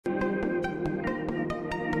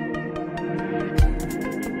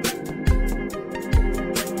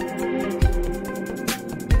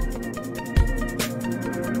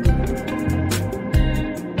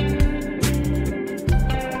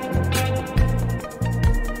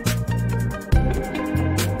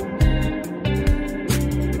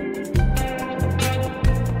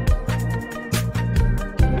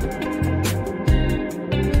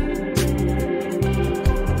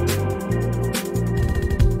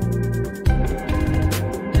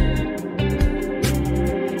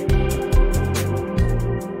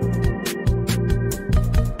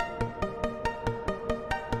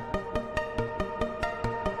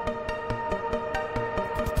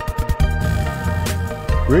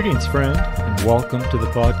Greetings, friend, and welcome to the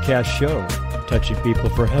podcast show, Touching People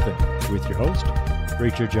for Heaven, with your host,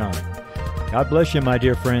 Preacher John. God bless you, my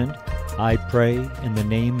dear friend. I pray in the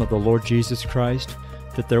name of the Lord Jesus Christ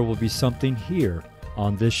that there will be something here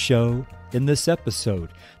on this show, in this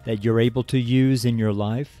episode, that you're able to use in your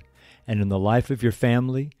life, and in the life of your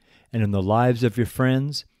family, and in the lives of your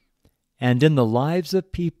friends, and in the lives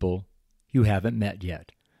of people you haven't met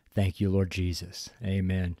yet. Thank you, Lord Jesus.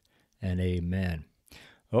 Amen and amen.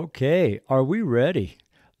 Okay, are we ready?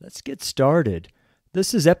 Let's get started.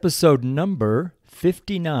 This is episode number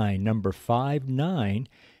 59, number 59,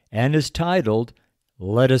 and is titled,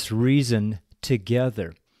 Let Us Reason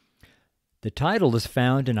Together. The title is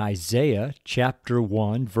found in Isaiah chapter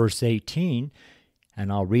 1, verse 18, and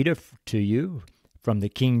I'll read it to you from the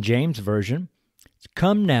King James Version.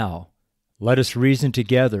 Come now, let us reason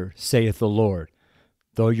together, saith the Lord.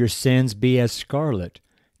 Though your sins be as scarlet,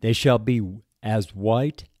 they shall be as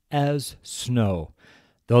white as snow.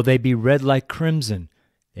 Though they be red like crimson,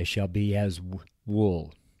 they shall be as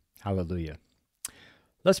wool. Hallelujah.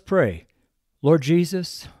 Let's pray. Lord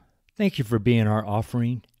Jesus, thank you for being our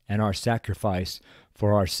offering and our sacrifice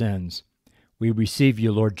for our sins. We receive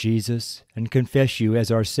you, Lord Jesus, and confess you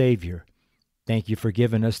as our Savior. Thank you for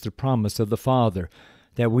giving us the promise of the Father,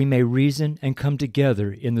 that we may reason and come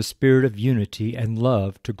together in the spirit of unity and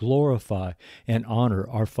love to glorify and honor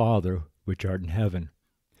our Father which art in heaven.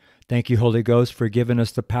 Thank you, Holy Ghost, for giving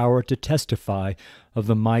us the power to testify of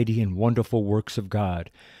the mighty and wonderful works of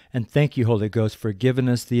God. And thank you, Holy Ghost, for giving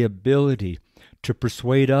us the ability to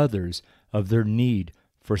persuade others of their need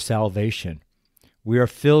for salvation. We are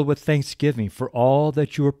filled with thanksgiving for all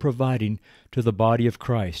that you are providing to the body of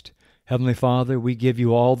Christ. Heavenly Father, we give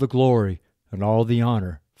you all the glory and all the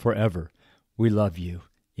honor forever. We love you.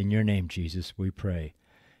 In your name, Jesus, we pray.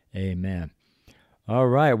 Amen. All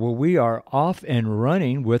right, well, we are off and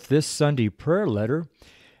running with this Sunday prayer letter.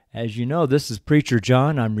 As you know, this is Preacher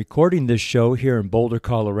John. I'm recording this show here in Boulder,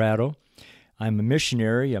 Colorado. I'm a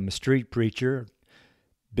missionary. I'm a street preacher,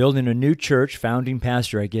 building a new church, founding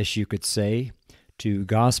pastor, I guess you could say, to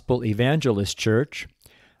Gospel Evangelist Church.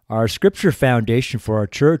 Our scripture foundation for our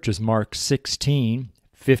church is Mark 16,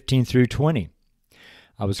 15 through 20.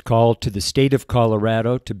 I was called to the state of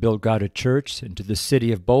Colorado to build God a church and to the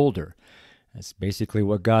city of Boulder. That's basically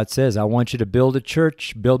what God says. I want you to build a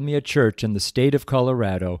church, build me a church in the state of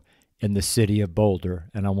Colorado, in the city of Boulder,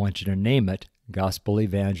 and I want you to name it Gospel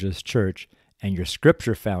Evangelist Church, and your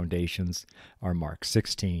scripture foundations are Mark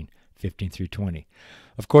 16, 15 through 20.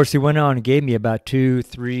 Of course, he went on and gave me about 2,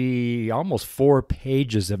 3, almost 4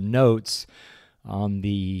 pages of notes on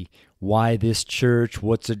the why this church,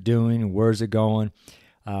 what's it doing, where's it going.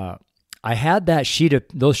 I had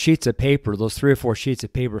those sheets of paper, those 3 or 4 sheets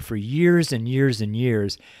of paper for years and years and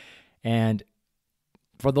years, and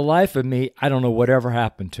for the life of me, I don't know whatever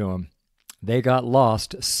happened to them. They got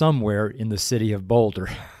lost somewhere in the city of Boulder.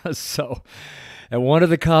 So at one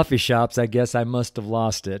of the coffee shops, I guess I must have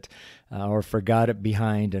lost it or forgot it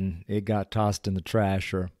behind, and it got tossed in the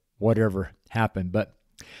trash or whatever happened. But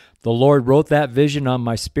the Lord wrote that vision on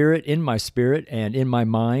my spirit, and in my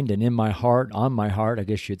mind, and in my heart, on my heart, I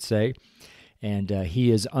guess you'd say. And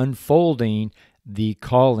he is unfolding the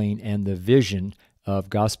calling and the vision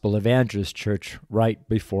of Gospel Evangelist Church right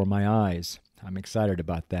before my eyes. I'm excited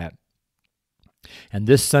about that. And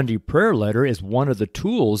this Sunday prayer letter is one of the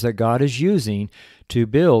tools that God is using to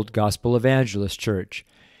build Gospel Evangelist Church.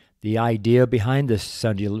 The idea behind this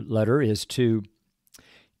Sunday letter is to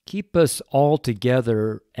keep us all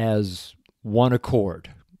together as one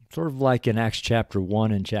accord, sort of like in Acts chapter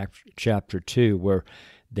 1 and chapter 2, where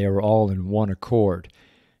they were all in one accord.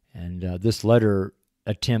 And this letter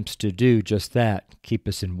attempts to do just that, keep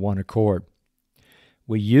us in one accord.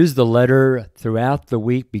 We use the letter throughout the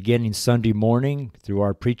week, beginning Sunday morning through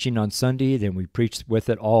our preaching on Sunday. Then we preach with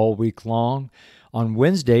it all week long. On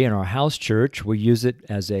Wednesday in our house church, we use it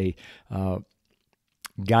as a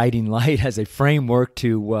guiding light, as a framework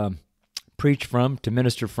to preach from, to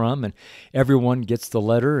minister from, and everyone gets the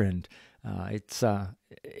letter, and it's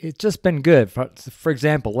just been good. For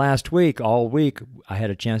example, last week, all week, I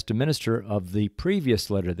had a chance to minister of the previous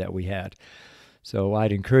letter that we had. So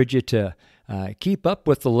I'd encourage you to keep up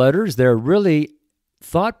with the letters. They're really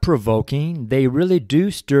thought-provoking. They really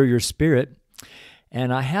do stir your spirit.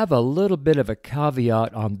 And I have a little bit of a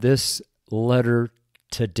caveat on this letter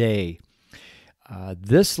today.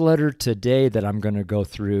 This letter today that I'm going to go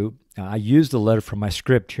through, I used the letter from my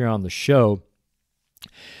script here on the show,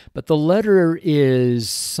 but the letter is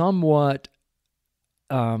somewhat,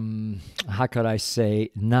 how could I say,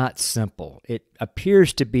 not simple. It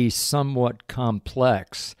appears to be somewhat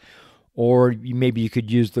complex, or maybe you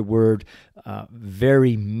could use the word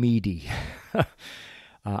very meaty.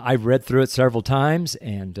 I've read through it several times,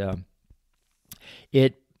 and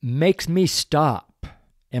it makes me stop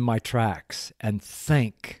in my tracks and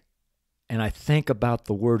think. And I think about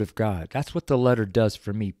the Word of God. That's what the letter does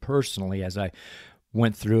for me personally as I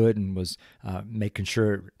went through it and was making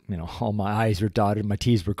sure, all my I's were dotted, my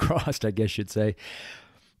T's were crossed, I guess you'd say.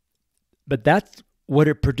 But that's what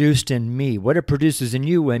it produced in me. What it produces in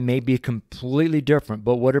you may be completely different,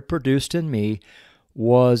 but what it produced in me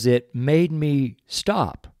was it made me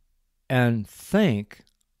stop and think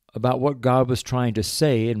about what God was trying to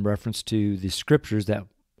say in reference to the scriptures that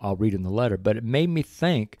I'll read in the letter. But it made me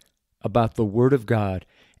think about the Word of God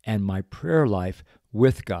and my prayer life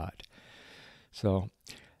with God. So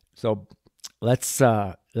let's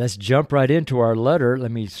jump right into our letter. Let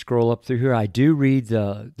me scroll up through here. I do read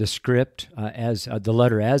the script as the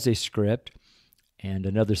letter as a script. And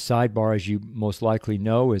another sidebar, as you most likely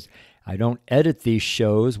know, is I don't edit these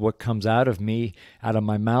shows. What comes out of me, out of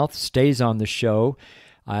my mouth, stays on the show.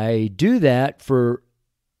 I do that for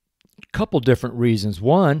a couple different reasons.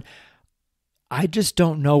 One, I just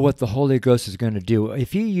don't know what the Holy Ghost is going to do.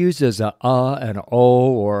 If he uses an and an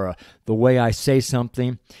o, or the way I say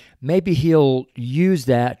something, maybe he'll use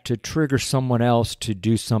that to trigger someone else to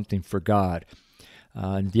do something for God.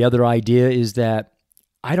 And the other idea is that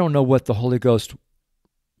I don't know what the Holy Ghost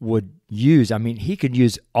would use. I mean, he could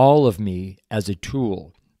use all of me as a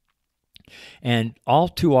tool. And all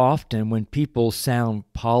too often when people sound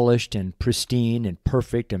polished and pristine and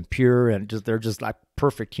perfect and pure and they're just like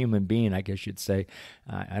perfect human being, I guess you'd say.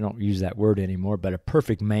 I don't use that word anymore, but a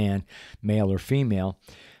perfect man, male or female,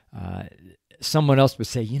 someone else would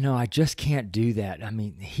say, I just can't do that. I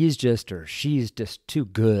mean, he's just or she's just too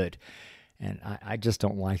good. And I just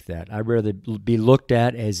don't like that. I'd rather be looked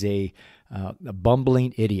at as a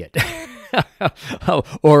bumbling idiot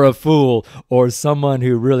or a fool or someone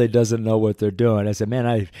who really doesn't know what they're doing. I said,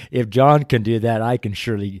 man, if John can do that, I can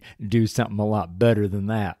surely do something a lot better than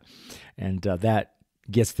that. And that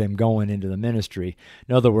gets them going into the ministry.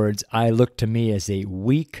 In other words, I look to me as a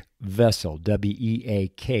weak vessel,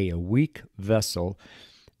 W-E-A-K, a weak vessel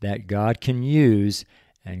that God can use,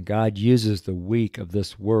 and God uses the weak of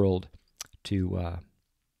this world to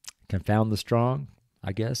confound the strong,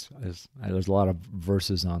 I guess. There's a lot of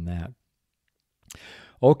verses on that.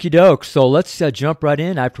 Okie doke. So let's jump right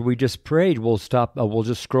in. After we just prayed, we'll stop. We'll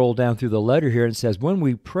just scroll down through the letter here, and it says, when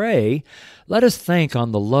we pray, let us think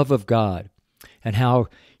on the love of God and how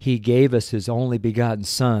he gave us his only begotten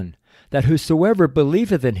Son, that whosoever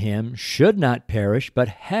believeth in him should not perish, but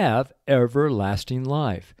have everlasting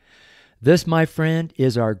life. This, my friend,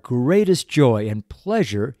 is our greatest joy and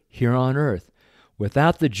pleasure here on earth.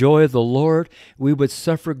 Without the joy of the Lord, we would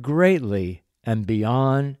suffer greatly and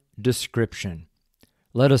beyond description.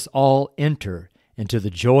 Let us all enter into the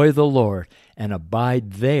joy of the Lord and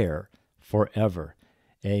abide there forever.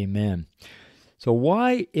 Amen. So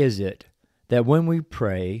why is it that when we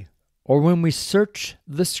pray or when we search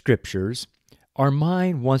the Scriptures, our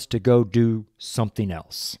mind wants to go do something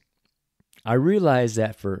else? I realize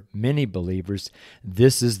that for many believers,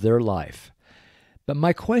 this is their life. But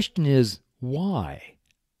my question is, why?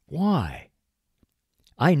 Why?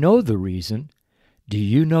 I know the reason. Do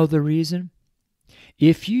you know the reason?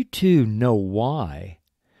 If you too know why,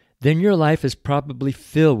 then your life is probably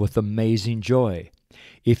filled with amazing joy.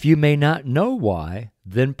 If you may not know why,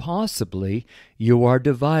 then possibly you are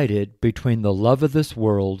divided between the love of this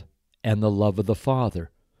world and the love of the Father,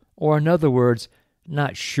 or in other words,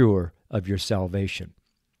 not sure of your salvation.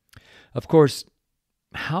 Of course,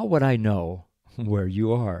 how would I know where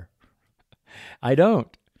you are? I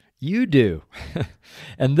don't. You do.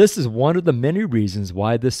 And this is one of the many reasons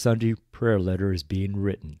why this Sunday prayer letter is being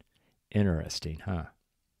written. Interesting, huh?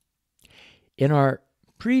 In our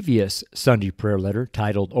previous Sunday prayer letter,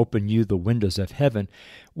 titled Open You the Windows of Heaven,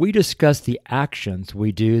 we discussed the actions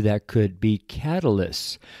we do that could be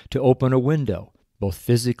catalysts to open a window, both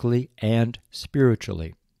physically and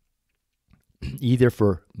spiritually, either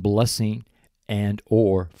for blessing and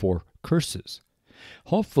or for curses.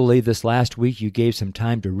 Hopefully this last week you gave some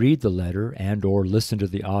time to read the letter and or listen to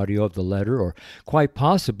the audio of the letter, or quite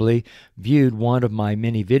possibly viewed one of my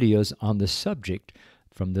many videos on the subject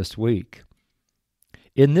from this week.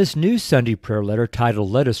 In this new Sunday prayer letter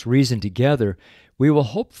titled Let Us Reason Together, we will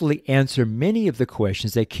hopefully answer many of the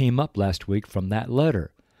questions that came up last week from that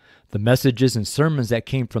letter. The messages and sermons that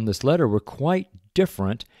came from this letter were quite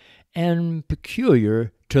different and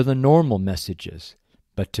peculiar to the normal messages.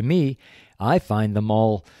 But to me, I find them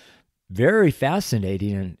all very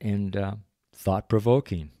fascinating and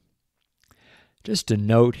thought-provoking. Just a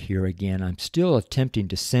note here again, I'm still attempting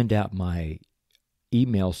to send out my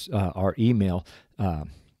emails, our email.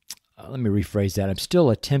 Let me rephrase that. I'm still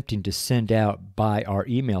attempting to send out by our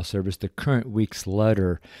email service the current week's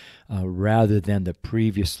letter rather than the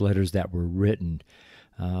previous letters that were written.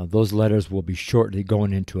 Those letters will be shortly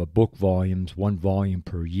going into a book volumes, 1 volume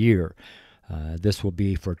per year. This will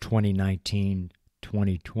be for 2019,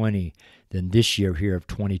 2020, then this year here of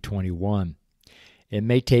 2021. It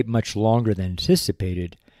may take much longer than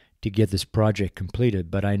anticipated to get this project completed,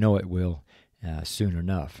 but I know it will soon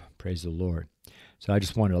enough. Praise the Lord. So I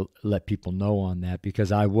just want to let people know on that,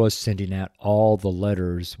 because I was sending out all the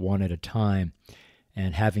letters one at a time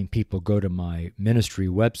and having people go to my ministry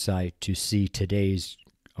website to see today's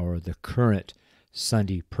or the current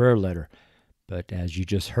Sunday prayer letter. But as you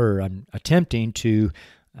just heard, I'm attempting to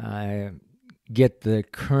get the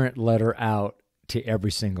current letter out to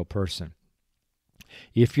every single person.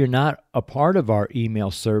 If you're not a part of our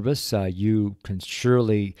email service, you can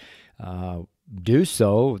surely do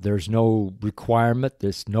so. There's no requirement.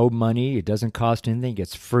 There's no money. It doesn't cost anything.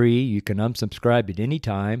 It's free. You can unsubscribe at any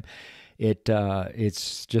time.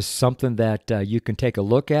 It's just something that you can take a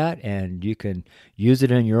look at, and you can use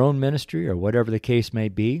it in your own ministry or whatever the case may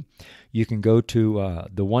be. You can go to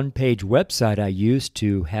the one-page website I use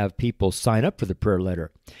to have people sign up for the prayer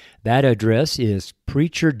letter. That address is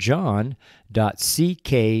preacherjohn.ck.page.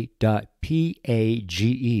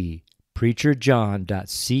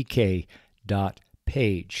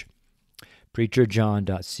 preacherjohn.ck.page.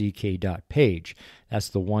 preacherjohn.ck.page. That's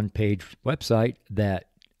the one-page website that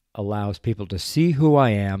allows people to see who I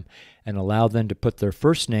am and allow them to put their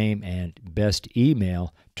first name and best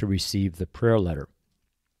email to receive the prayer letter.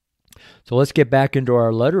 So let's get back into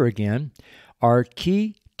our letter again. Our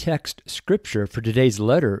key text scripture for today's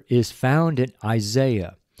letter is found in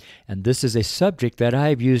Isaiah, and this is a subject that I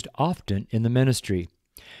have used often in the ministry.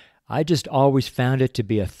 I just always found it to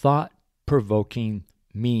be a thought-provoking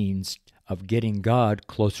means of getting God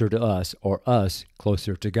closer to us, or us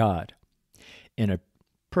closer to God, in a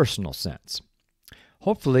personal sense.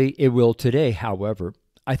 Hopefully it will today, however.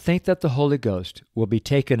 I think that the Holy Ghost will be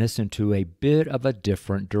taking us into a bit of a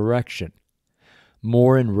different direction,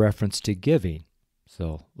 more in reference to giving.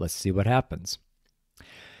 So let's see what happens.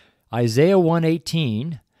 Isaiah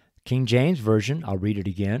 1:18, King James Version, I'll read it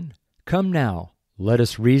again. Come now, let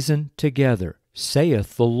us reason together,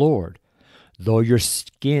 saith the Lord. Though your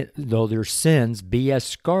sins be as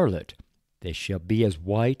scarlet, they shall be as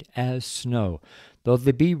white as snow. Though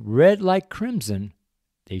they be red like crimson,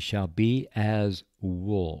 they shall be as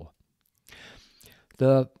wool.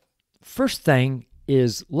 The first thing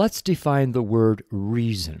is, let's define the word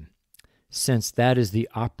reason, since that is the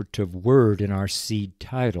operative word in our seed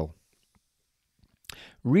title.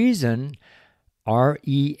 Reason,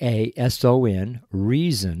 R-E-A-S-O-N,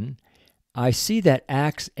 reason, I see that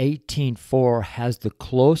Acts 18:4 has the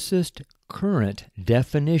closest current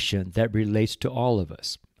definition that relates to all of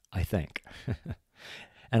us, I think.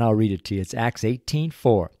 And I'll read it to you. It's Acts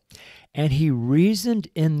 18:4. And he reasoned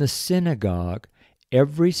in the synagogue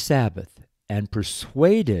every Sabbath and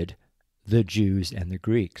persuaded the Jews and the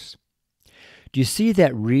Greeks. Do you see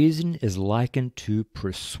that reason is likened to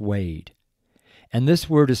persuade? And this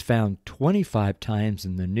word is found 25 times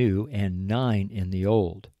in the New and 9 in the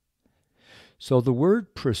Old. So the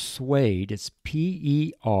word persuade, it's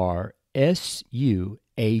P-E-R-S-U-A-D-E,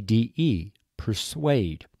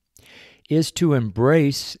 persuade, is to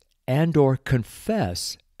embrace and or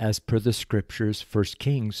confess, as per the scriptures, 1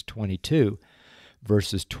 Kings 22,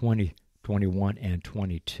 verses 20, 21, and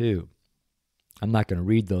 22. I'm not going to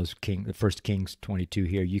read those 1 Kings 22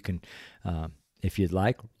 here. You can, if you'd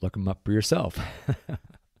like, look them up for yourself.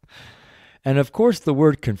 And of course, the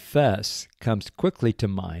word confess comes quickly to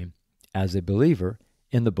mind as a believer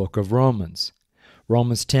in the book of Romans.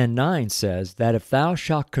 Romans 10:9 says that if thou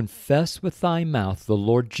shalt confess with thy mouth the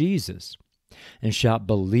Lord Jesus, and shalt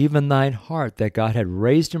believe in thine heart that God had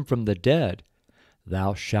raised him from the dead,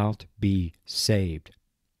 thou shalt be saved.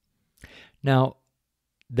 Now,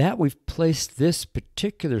 that we've placed this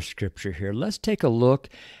particular scripture here, let's take a look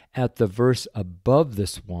at the verse above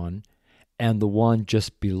this one and the one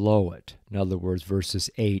just below it. In other words, verses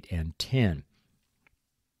 8 and 10.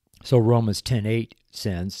 So Romans 10:8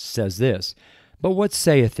 says this, But what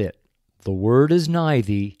saith it? The word is nigh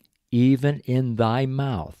thee, even in thy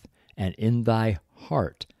mouth and in thy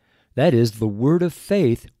heart. That is the word of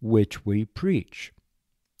faith which we preach.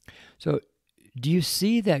 So do you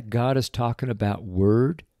see that God is talking about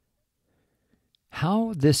word?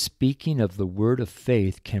 How this speaking of the word of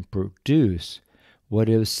faith can produce what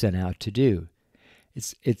it was sent out to do.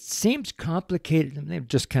 It seems complicated. Let me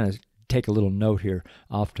just kind of take a little note here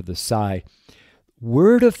off to the side.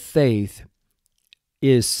 Word of faith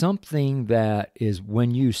is something that is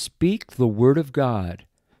when you speak the word of God,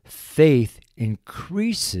 faith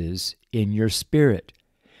increases in your spirit.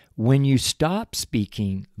 When you stop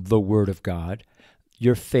speaking the word of God,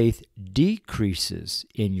 your faith decreases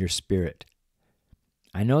in your spirit.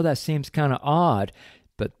 I know that seems kind of odd,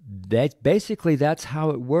 but that's how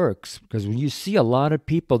it works. Because when you see a lot of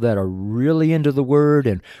people that are really into the word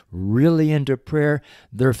and really into prayer,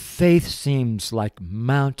 their faith seems like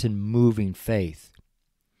mountain-moving faith.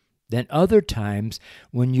 Then other times,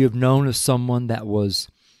 when you've known of someone that was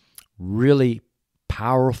really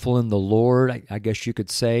powerful in the Lord, I guess you could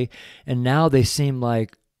say, and now they seem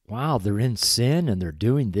like, wow, they're in sin and they're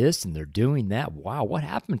doing this and they're doing that. Wow, what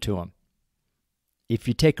happened to them? If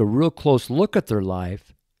you take a real close look at their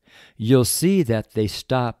life, you'll see that they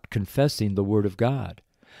stopped confessing the Word of God.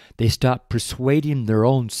 They stopped persuading their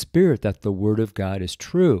own spirit that the Word of God is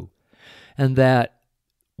true, and that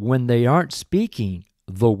when they aren't speaking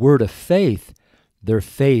the word of faith, their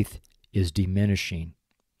faith is diminishing.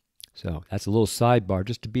 So that's a little sidebar,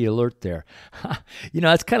 just to be alert there.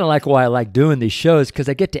 That's kind of like why I like doing these shows, because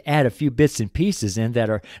I get to add a few bits and pieces in that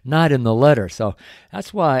are not in the letter. So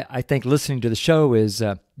that's why I think listening to the show is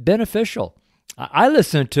beneficial. I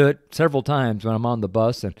listen to it several times when I'm on the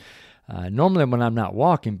bus, and normally when I'm not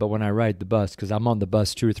walking, but when I ride the bus, because I'm on the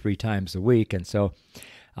bus 2 or 3 times a week, and so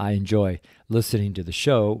I enjoy listening to the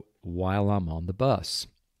show while I'm on the bus.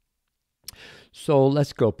 So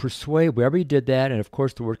let's go. Persuade. We already did that. And of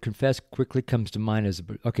course, the word confess quickly comes to mind as,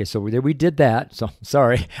 okay, so we did that. So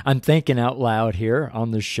sorry, I'm thinking out loud here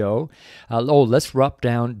on the show. Let's drop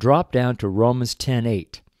down to Romans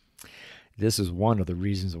 10:8. This is one of the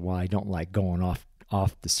reasons why I don't like going off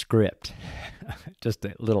the script. Just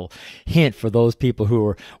a little hint for those people who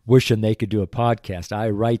are wishing they could do a podcast. I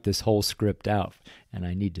write this whole script out, and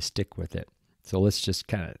I need to stick with it. So let's just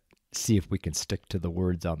kind of see if we can stick to the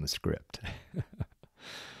words on the script.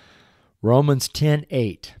 Romans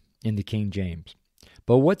 10:8 in the King James.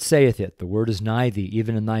 But what saith it? The word is nigh thee,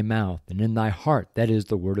 even in thy mouth, and in thy heart. That is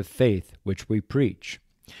the word of faith, which we preach.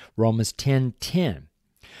 Romans 10:10.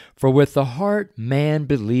 For with the heart man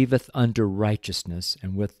believeth unto righteousness,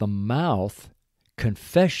 and with the mouth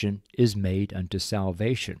confession is made unto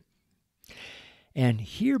salvation. And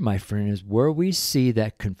here, my friend, is where we see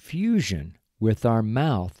that confusion with our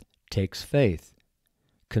mouth takes faith.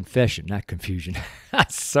 Confession, not confusion.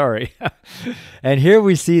 Sorry. And here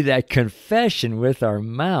we see that confession with our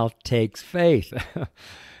mouth takes faith.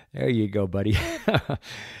 There you go, buddy.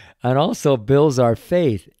 And also builds our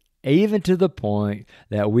faith, even to the point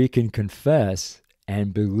that we can confess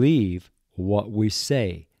and believe what we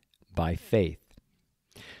say by faith.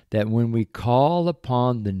 That when we call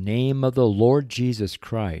upon the name of the Lord Jesus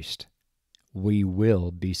Christ, we will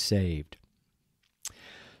be saved.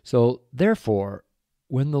 So, therefore,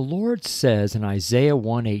 when the Lord says in Isaiah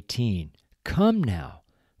 1:18, Come now,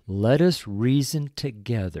 let us reason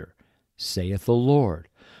together, saith the Lord.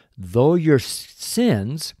 Though your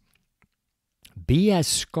sins be as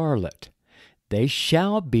scarlet, they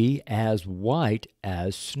shall be as white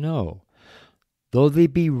as snow. Though they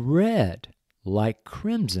be red like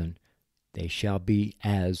crimson, they shall be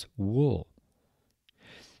as wool.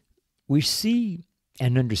 We see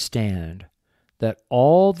and understand that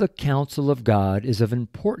all the counsel of God is of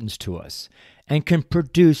importance to us and can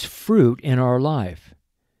produce fruit in our life.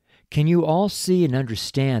 Can you all see and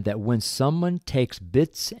understand that when someone takes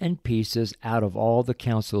bits and pieces out of all the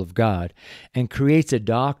counsel of God and creates a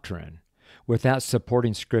doctrine without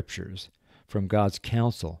supporting scriptures from God's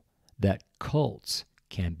counsel, that cults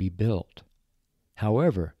can be built?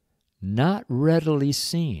 However, not readily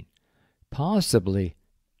seen, possibly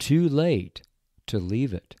too late to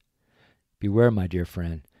leave it. Beware, my dear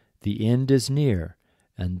friend, the end is near,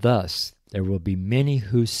 and thus there will be many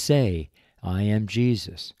who say, I am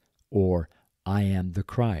Jesus, or I am the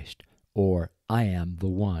Christ, or I am the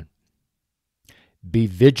one. Be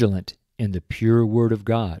vigilant in the pure word of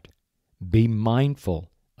God. Be mindful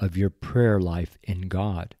of your prayer life in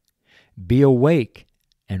God. Be awake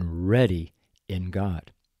and ready in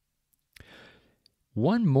God.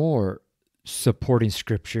 One more supporting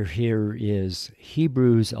scripture here is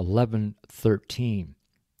Hebrews 11:13.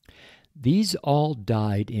 These all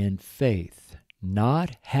died in faith,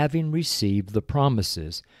 not having received the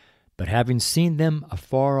promises, but having seen them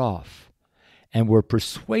afar off, and were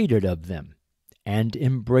persuaded of them, and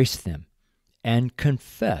embraced them, and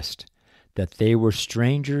confessed that they were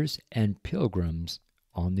strangers and pilgrims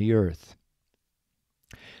on the earth.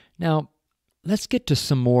 Now, let's get to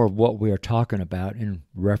some more of what we are talking about in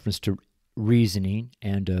reference to reasoning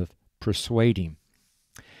and of persuading.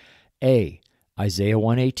 A. Isaiah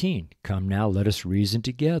 1:18, Come now, let us reason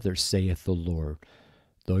together, saith the Lord.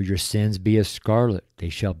 Though your sins be as scarlet, they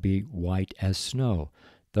shall be white as snow.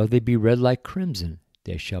 Though they be red like crimson,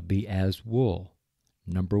 they shall be as wool.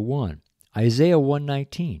 Number 1, Isaiah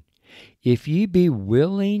 1:19, If ye be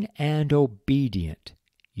willing and obedient,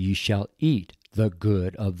 ye shall eat the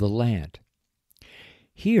good of the land.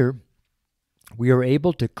 Here, we are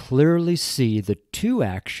able to clearly see the two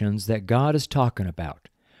actions that God is talking about,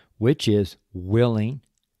 which is willing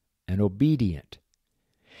and obedient.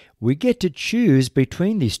 We get to choose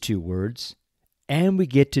between these two words, and we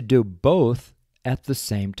get to do both at the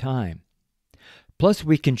same time. Plus,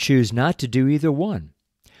 we can choose not to do either one.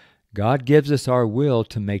 God gives us our will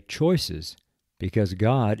to make choices because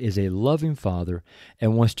God is a loving Father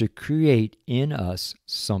and wants to create in us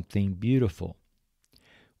something beautiful.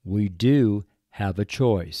 We do have a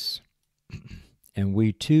choice. And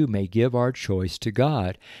we too may give our choice to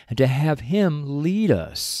God and to have Him lead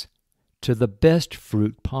us to the best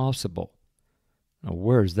fruit possible. Now,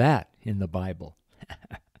 where's that in the Bible?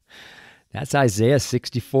 That's Isaiah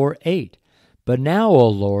 64:8. But now, O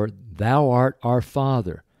Lord, Thou art our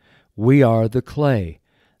Father. We are the clay,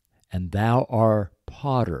 and Thou art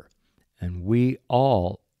potter, and we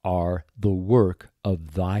all are the work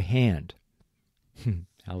of Thy hand.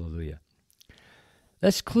 Hallelujah.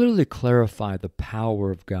 Let's clearly clarify the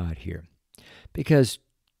power of God here, because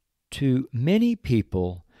to many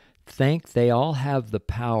people think they all have the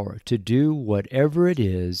power to do whatever it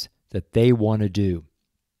is that they want to do,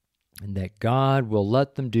 and that God will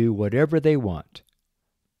let them do whatever they want.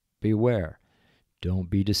 Beware.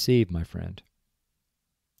 Don't be deceived, my friend.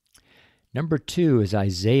 Number 2 is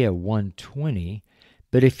Isaiah 1:20.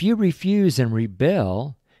 But if you refuse and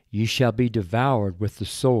rebel, you shall be devoured with the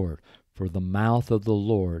sword, for the mouth of the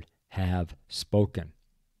Lord have spoken.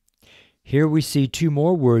 Here we see two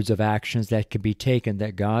more words of actions that can be taken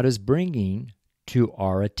that God is bringing to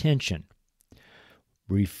our attention.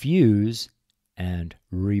 Refuse and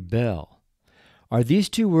rebel. Are these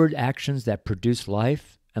two word actions that produce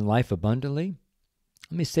life and life abundantly?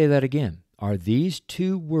 Let me say that again. Are these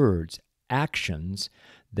two words actions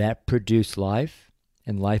that produce life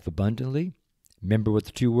and life abundantly? Remember what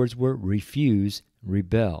the two words were? Refuse,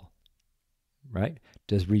 rebel. Right?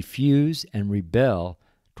 Does refuse and rebel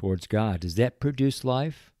towards God, does that produce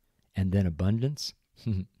life and then abundance?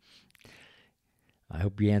 I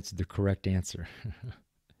hope you answered the correct answer.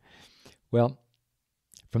 Well,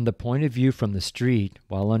 from the point of view from the street,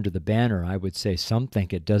 while under the banner, I would say some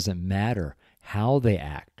think it doesn't matter how they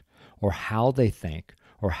act or how they think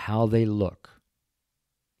or how they look,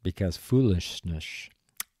 because foolishness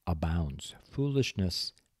abounds.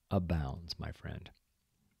 Foolishness abounds, my friend.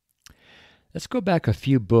 Let's go back a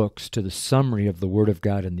few books to the summary of the Word of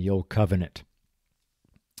God in the Old Covenant.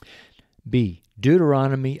 B.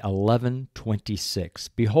 Deuteronomy 11:26.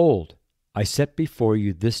 Behold, I set before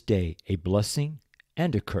you this day a blessing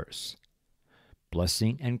and a curse.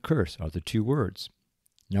 Blessing and curse are the two words.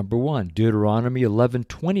 Number 1, Deuteronomy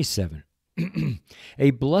 11:27.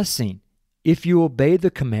 A blessing if you obey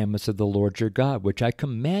the commandments of the Lord your God, which I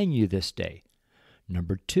command you this day.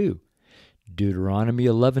 Number 2, Deuteronomy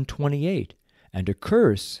 11:28. And a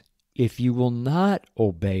curse if you will not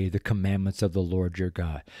obey the commandments of the Lord your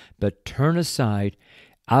God, but turn aside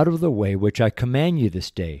out of the way which I command you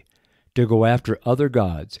this day, to go after other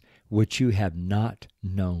gods which you have not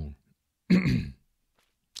known.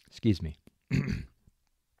 Excuse me.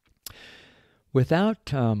 Without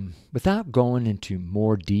going into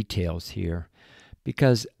more details here,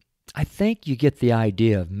 because I think you get the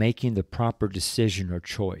idea of making the proper decision or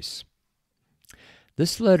choice.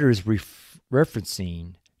 This letter is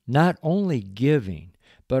referencing not only giving,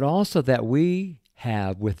 but also that we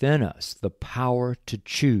have within us the power to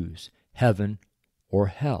choose heaven or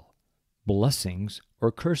hell, blessings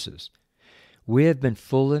or curses. We have been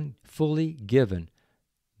fully given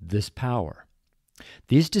this power.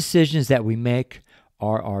 These decisions that we make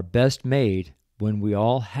are our best made when we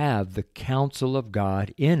all have the counsel of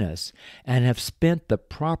God in us and have spent the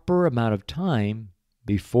proper amount of time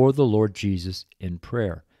before the Lord Jesus in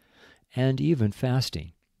prayer and even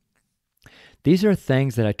fasting. These are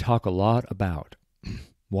things that I talk a lot about.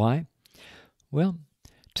 Why? Well,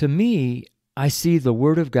 to me, I see the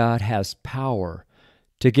Word of God has power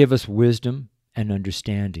to give us wisdom and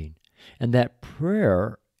understanding, and that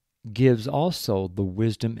prayer gives also the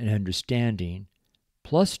wisdom and understanding,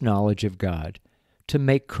 plus knowledge of God, to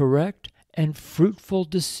make correct and fruitful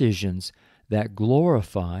decisions that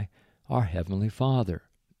glorify our Heavenly Father.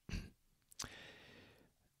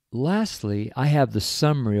 lastly, I have the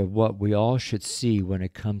summary of what we all should see when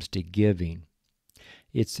it comes to giving.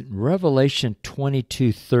 It's in Revelation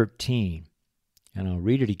 22:13, and I'll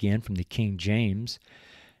read it again from the King James.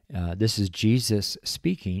 This is Jesus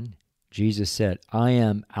speaking. Jesus said, "I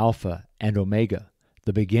am Alpha and Omega,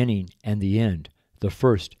 the beginning and the end, the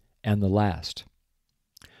first and the last."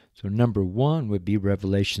 So number one would be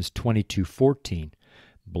Revelations 22:14.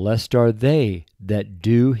 "Blessed are they that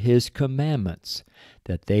do his commandments,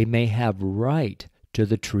 that they may have right to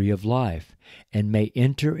the tree of life, and may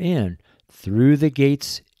enter in through the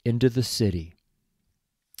gates into the city."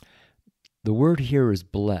 The word here is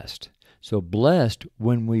blessed. So blessed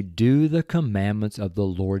when we do the commandments of the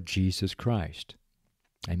Lord Jesus Christ.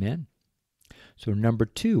 Amen? So number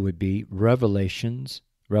two would be Revelation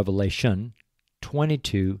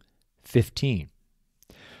 22:15.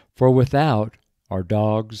 "For without are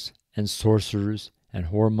dogs and sorcerers and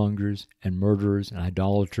whoremongers and murderers and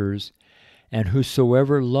idolaters, and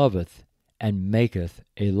whosoever loveth and maketh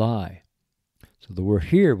a lie." So the word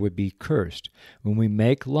here would be cursed, when we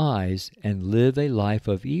make lies and live a life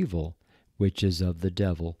of evil, which is of the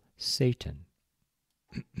devil, Satan.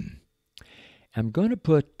 I'm going to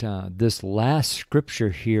put this last scripture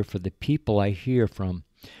here for the people I hear from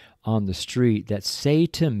on the street that say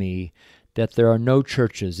to me that there are no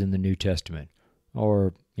churches in the New Testament,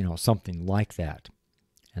 or something like that.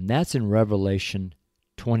 And that's in Revelation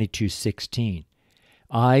 22:16.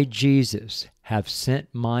 "I, Jesus, have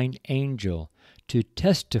sent mine angel to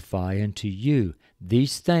testify unto you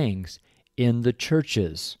these things in the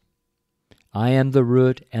churches. I am the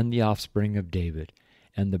root and the offspring of David,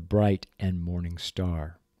 and the bright and morning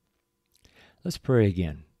star." Let's pray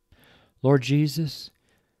again. Lord Jesus,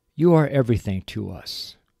 you are everything to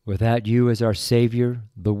us. Without you as our Savior,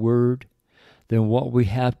 the Word, then what we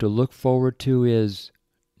have to look forward to is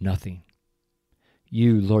nothing.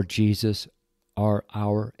 You, Lord Jesus, are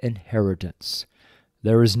our inheritance.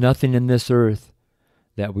 There is nothing in this earth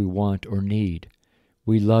that we want or need.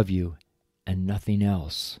 We love you and nothing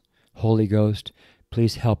else. Holy Ghost,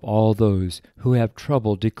 please help all those who have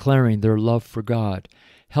trouble declaring their love for God.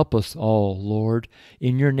 Help us all, Lord.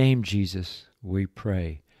 In your name, Jesus, we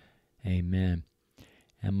pray. Amen.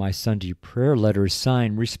 And my Sunday prayer letter is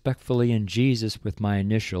signed respectfully in Jesus with my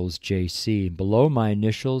initials, J.C. Below my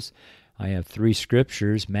initials, I have three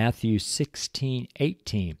scriptures, Matthew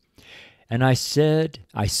 16:18. "And I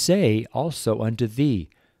say also unto thee,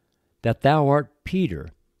 that thou art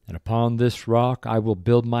Peter, and upon this rock I will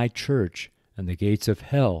build my church, and the gates of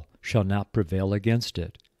hell shall not prevail against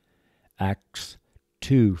it." Acts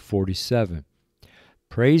 2:47.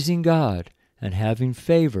 Praising God and having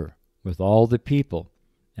favor with all the people,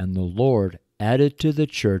 and the Lord added to the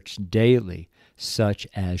church daily such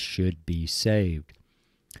as should be saved.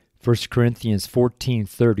 1 Corinthians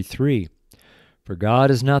 14:33. "For God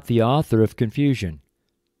is not the author of confusion,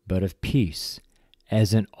 but of peace,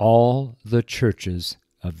 as in all the churches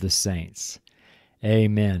of the saints."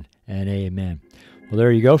 Amen and amen. Well,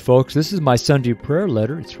 there you go, folks. This is my Sunday prayer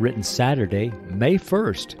letter. It's written Saturday, May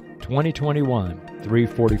 1st, 2021,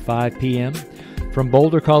 3:45 p.m. from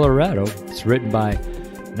Boulder, Colorado. It's written by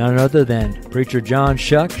none other than Preacher John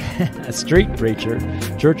Shuck, a street preacher,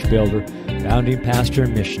 church builder, founding pastor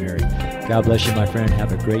and missionary. God bless you, my friend.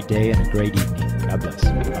 Have a great day and a great evening. God bless.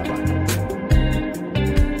 Bye-bye.